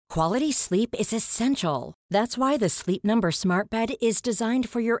Quality sleep is essential. That's why the Sleep Number Smart Bed is designed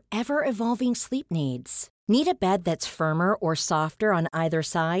for your ever-evolving sleep needs. Need a bed that's firmer or softer on either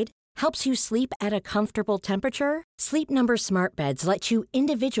side? Helps you sleep at a comfortable temperature? Sleep Number Smart Beds let you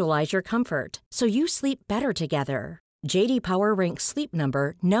individualize your comfort, so you sleep better together. J.D. Power ranks Sleep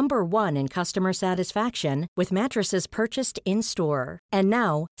Number number 1 in customer satisfaction with mattresses purchased in-store. And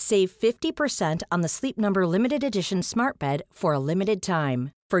now, save 50% on the Sleep Number Limited Edition Smart Bed for a limited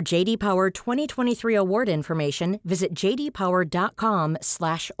time. For J.D. Power 2023 award information, visit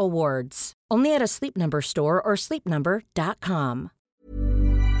jdpower.com/awards. Only at a Sleep Number store or sleepnumber.com.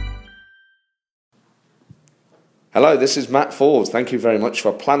 Hello, this is Matt Forbes. Thank you very much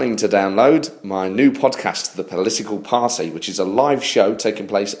for planning to download my new podcast, The Political Party, which is a live show taking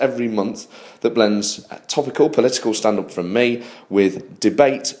place every month that blends topical political stand-up from me with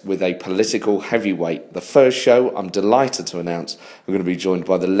debate with a political heavyweight. The first show, I'm delighted to announce, I'm going to be joined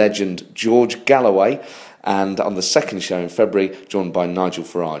by the legend George Galloway, and on the second show in February, joined by Nigel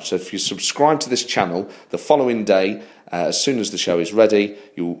Farage. So if you subscribe to this channel, the following day, as soon as the show is ready,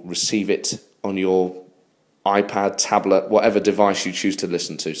 you'll receive it on your iPad, tablet, whatever device you choose to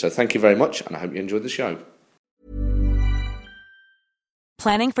listen to. So thank you very much, and I hope you enjoyed the show.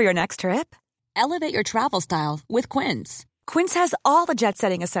 Planning for your next trip? Elevate your travel style with Quince. Quince has all the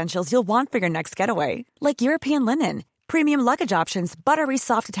jet-setting essentials you'll want for your next getaway, like European linen, premium luggage options, buttery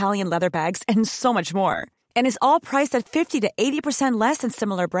soft Italian leather bags, and so much more. And is all priced at 50 to 80% less than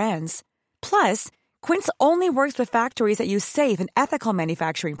similar brands. Plus, Quince only works with factories that use safe and ethical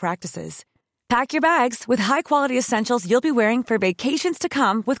manufacturing practices. Pack your bags with high-quality essentials you'll be wearing for vacations to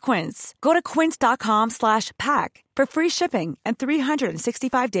come with Quince. Go to quince.com/pack for free shipping and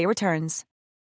 365-day returns.